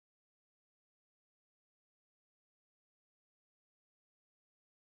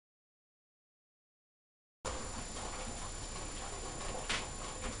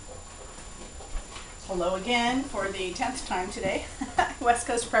Hello again for the 10th time today. West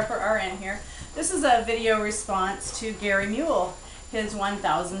Coast Prepper RN here. This is a video response to GaryMule, his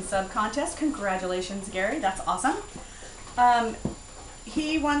 1,000 sub contest. Congratulations, Gary. That's awesome.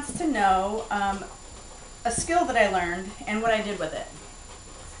 He wants to know a skill that I learned and what I did with it.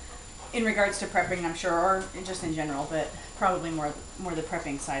 In regards to prepping, I'm sure, or just in general, but probably more the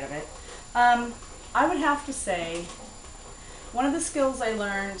prepping side of it. I would have to say one of the skills I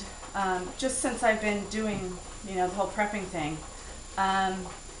learned just since I've been doing, the whole prepping thing, I'm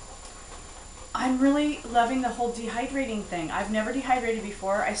really loving the whole dehydrating thing. I've never dehydrated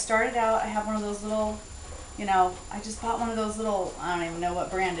before. I started out, I have one of those little, I just bought one of those little, I don't even know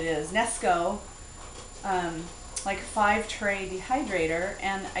what brand it is, Nesco, like 5-tray dehydrator,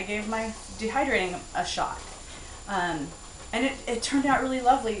 and I gave my dehydrating a shot. And it turned out really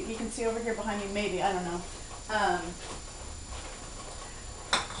lovely. You can see over here behind me, maybe, I don't know.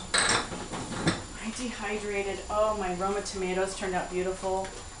 I dehydrated, oh, my Roma tomatoes turned out beautiful.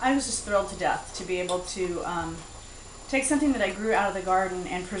 I was just thrilled to death to be able to take something that I grew out of the garden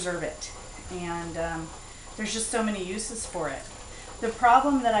and preserve it. And there's just so many uses for it. The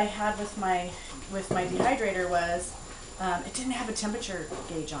problem that I had with my dehydrator was it didn't have a temperature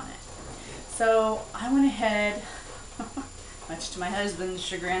gauge on it. So I went ahead, much to my husband's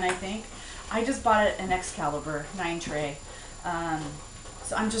chagrin, I think, I just bought an Excalibur 9-tray.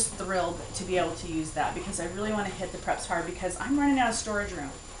 So I'm just thrilled to be able to use that because I really want to hit the preps hard because I'm running out of storage room.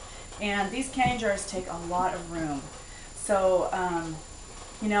 And these canning jars take a lot of room. So,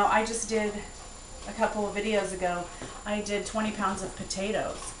 I just did a couple of videos ago, I did 20 pounds of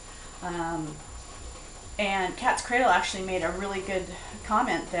potatoes. And Cat's Cradle actually made a really good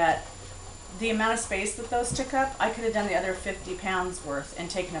comment that the amount of space that those took up, I could have done the other 50 pounds worth and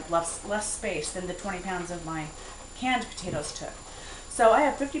taken up less space than the 20 pounds of my canned potatoes took. So I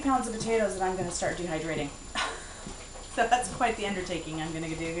have 50 pounds of potatoes that I'm going to start dehydrating. So that's quite the undertaking I'm going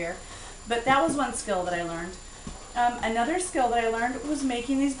to do here. But that was one skill that I learned. Another skill that I learned was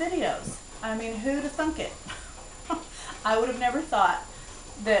making these videos. I mean, who'd have thunk it? I would have never thought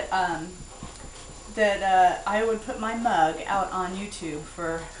that I would put my mug out on YouTube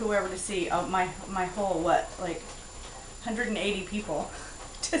for whoever to see. Oh, my whole, like 180 people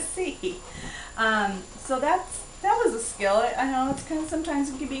to see. So that was a skill. I know it's sometimes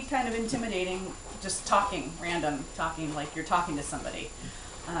it can be kind of intimidating, just talking, random talking, like you're talking to somebody,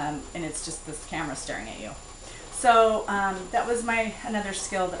 and it's just this camera staring at you. So that was another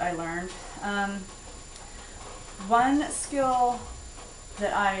skill that I learned. One skill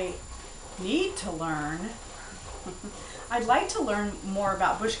that I need to learn, I'd like to learn more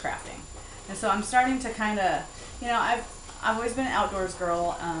about bushcrafting, and so I'm starting to kind of, I've always been an outdoors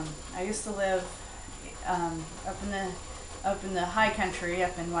girl. I used to live up in the high country,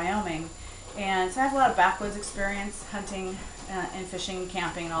 up in Wyoming, and so I have a lot of backwoods experience, hunting and fishing,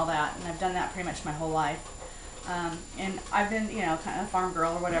 camping, and all that, and I've done that pretty much my whole life. And I've been, kind of a farm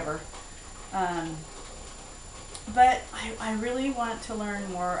girl or whatever. But I really want to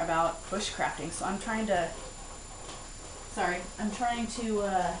learn more about bushcrafting, so I'm trying to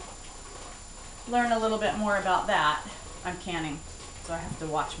learn a little bit more about that. I'm canning, so I have to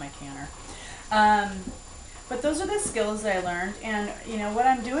watch my canner. But those are the skills that I learned, and what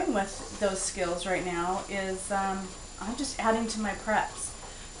I'm doing with those skills right now is I'm just adding to my preps.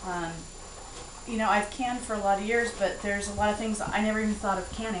 I've canned for a lot of years, but there's a lot of things I never even thought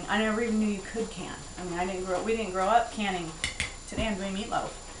of canning. I never even knew you could can. I mean, we didn't grow up canning. Today I'm doing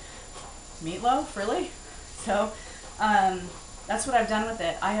meatloaf. Meatloaf, really? So that's what I've done with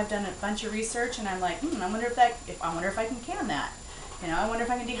it. I have done a bunch of research, and I'm like, I wonder if I can can that. I wonder if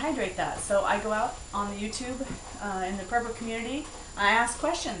I can dehydrate that. So I go out on the YouTube in the prepper community. I ask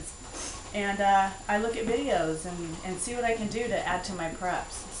questions, and I look at videos and see what I can do to add to my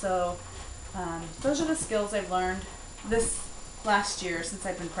preps. So those are the skills I've learned this last year since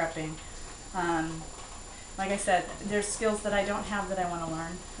I've been prepping. Like I said, there's skills that I don't have that I want to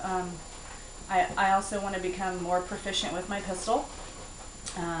learn. I also want to become more proficient with my pistol.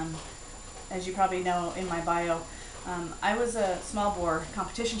 As you probably know in my bio, I was a small bore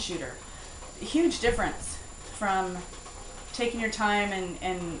competition shooter. A huge difference from taking your time and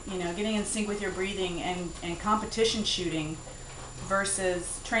getting in sync with your breathing and competition shooting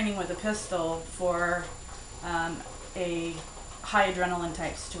versus training with a pistol for a high adrenaline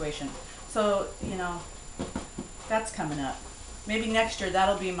type situation. So that's coming up. Maybe next year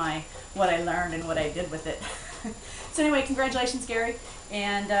that'll be what I learned and what I did with it. So anyway, congratulations, Gary,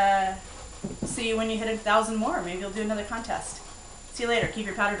 and see you when you hit 1,000 more. Maybe you'll do another contest. See you later. Keep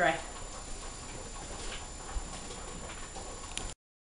your powder dry.